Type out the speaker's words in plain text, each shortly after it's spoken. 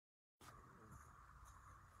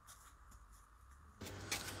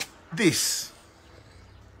This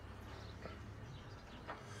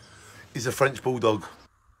is a French bulldog.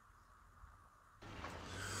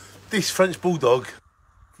 This French bulldog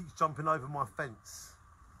keeps jumping over my fence.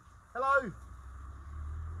 Hello?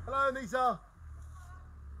 Hello, Anita?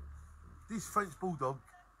 This French bulldog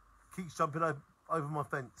keeps jumping over my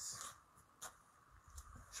fence.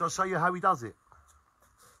 Shall I show you how he does it?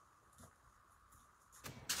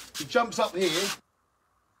 He jumps up here.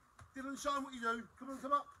 Dylan, show him what you do. Come on,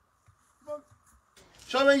 come up. Come on.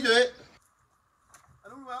 Show him how you do it.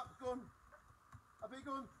 And all up, go on. Up here,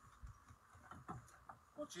 go on.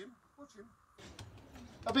 Watch him, watch him.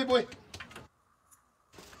 Up here, boy.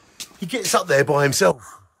 He gets up there by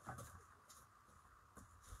himself.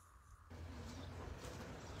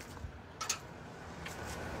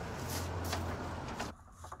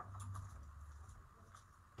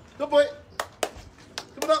 Good boy.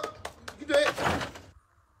 Come on up. You can do it.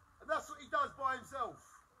 And that's what he does by himself.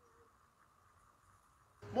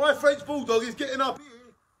 My French bulldog is getting up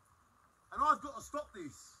here, and I've got to stop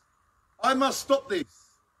this. I must stop this.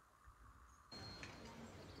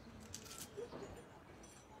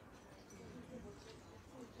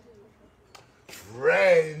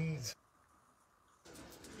 Friend.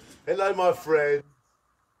 Hello, my friend.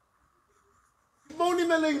 Good morning,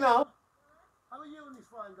 Melina. How are you on this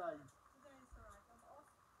fine day? Today's alright, I'm off.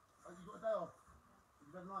 Oh, you got a day off?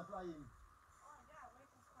 You've had a nice lay in? Oh yeah,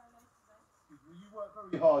 work was quite late today. Well, you work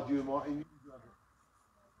very hard, you and Martin. You deserve it.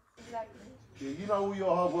 Exactly. Yeah, you know all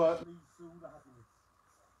your hard work leads to all the happiness.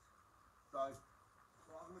 So I'm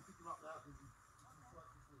going to pick him up now because he's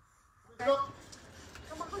pick him up.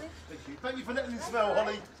 Come on, honey. Thank you. Thank you for letting him smell,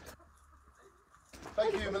 Holly.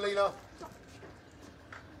 Thank you, Melina.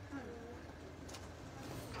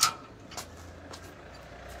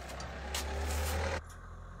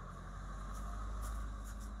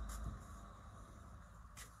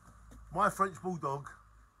 My French bulldog,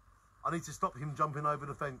 I need to stop him jumping over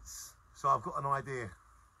the fence. So I've got an idea.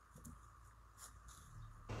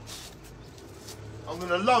 I'm going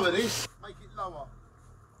to lower this, make it lower.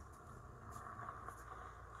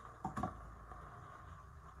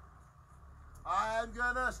 I'm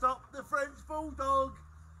going to stop the French bulldog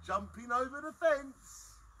jumping over the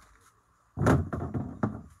fence.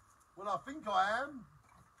 Well, I think I am.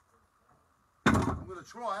 I'm going to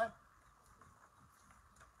try.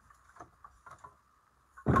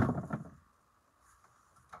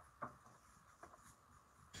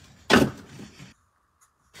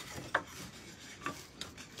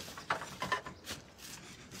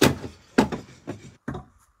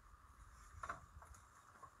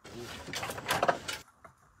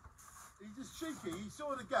 He's just cheeky, he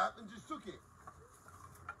saw the gap and just took it.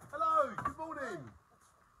 Hello, good morning.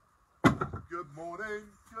 Good morning,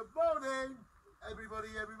 good morning.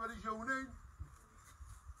 Everybody's yawning.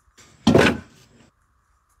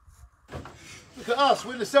 Look at us,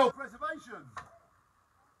 we're the self-preservation.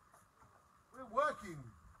 We're working.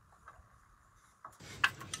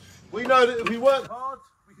 We know that if we work hard,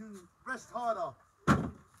 we can rest harder.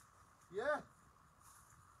 Yeah?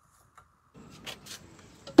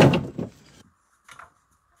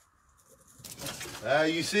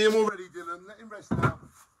 You see him already, Dylan. Let him rest now.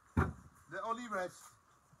 Let Ollie rest.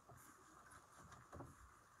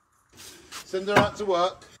 Send her out to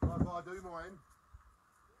work. Like I do mine.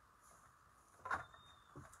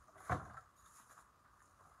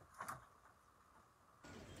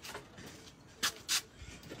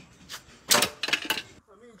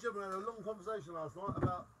 Me and Jim had a long conversation last night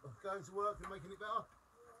about going to work and making it better.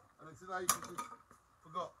 And then today she just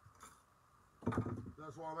forgot.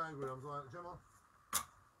 That's why I'm angry. I was like, Gemma,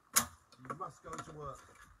 you must go to work.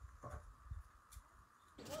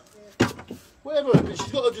 Whatever,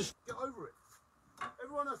 she's got to just get over it.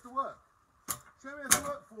 Everyone has to work. She only has to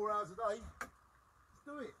work 4 hours a day. Let's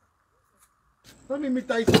do it. Only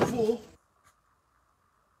midday till 4.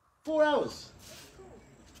 4 hours.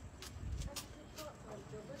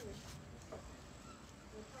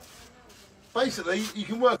 Basically, you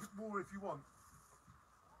can work more if you want.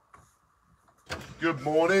 Good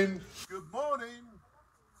morning. Good morning.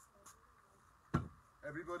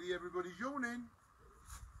 Everybody's yawning.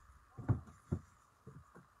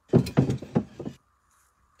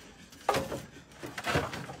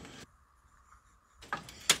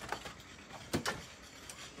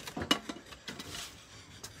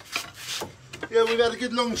 Yeah, we've had a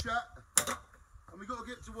good long chat and we've got to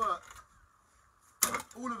get to work.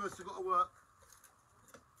 All of us have got to work.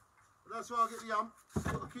 But that's why I get the hump. We've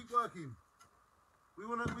got to keep working. We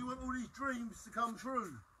want all these dreams to come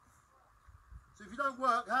true. So if you don't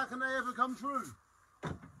work, how can they ever come true?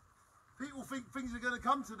 People think things are going to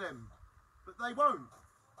come to them, but they won't.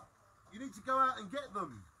 You need to go out and get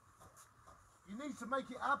them. You need to make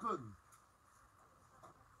it happen.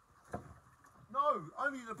 No,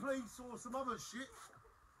 only the police or some other shit.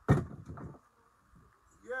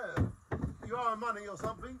 Yeah, you owe money or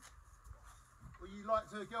something. Or you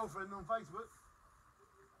liked her girlfriend on Facebook.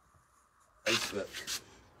 Facebook.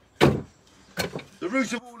 The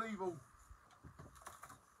root of all evil.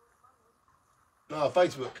 No,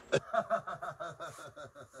 Facebook. It's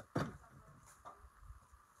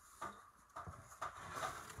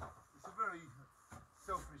a very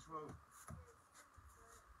selfish world.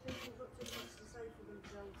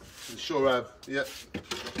 Sure have, yeah.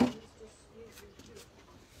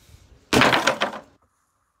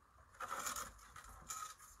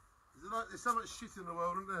 There's so much shit in the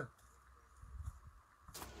world, isn't there?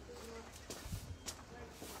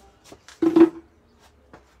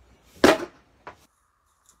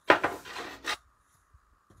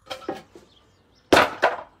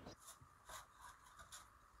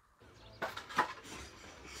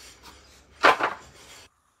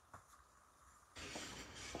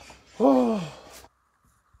 Oh.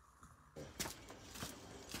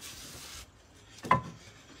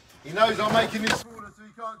 He knows I'm making this smaller so he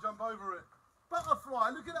can't jump over it. Butterfly,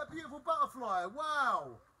 look at that beautiful butterfly,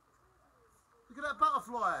 wow. Look at that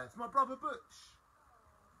butterfly, it's my brother Butch.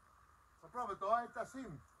 My brother died, that's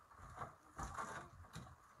him.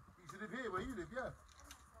 He used to live here where you live, yeah.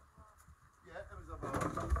 Yeah, that was a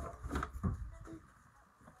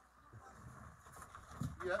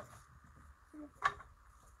yeah.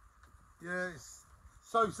 Yeah, it's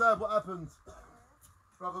so sad what happened,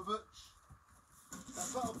 brother Butch. That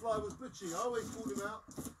butterfly was Butchie, I always called him out.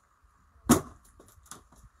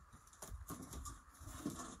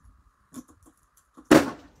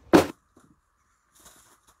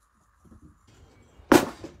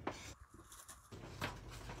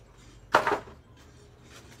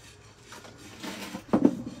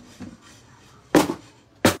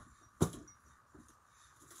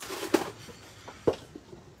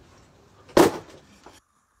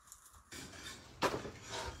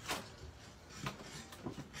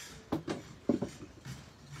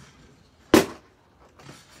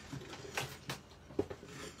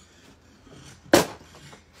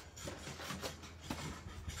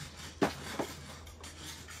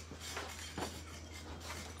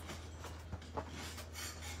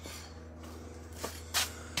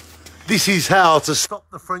 This is how to stop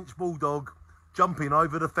the French bulldog jumping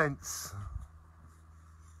over the fence.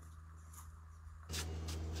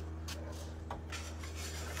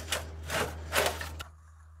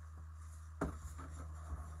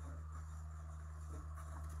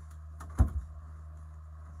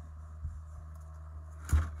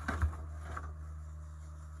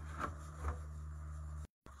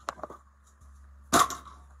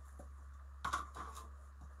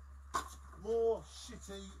 More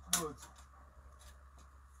shitty wood.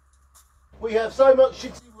 We have so much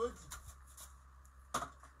shitty wood,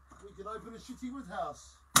 we can open a shitty wood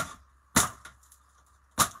house.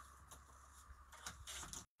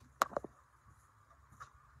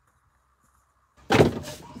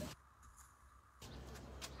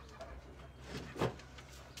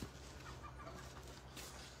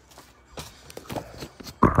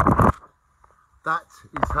 That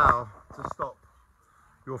is how to stop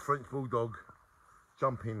your French bulldog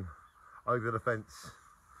jumping over the fence.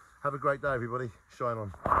 Have a great day, everybody. Shine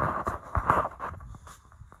on.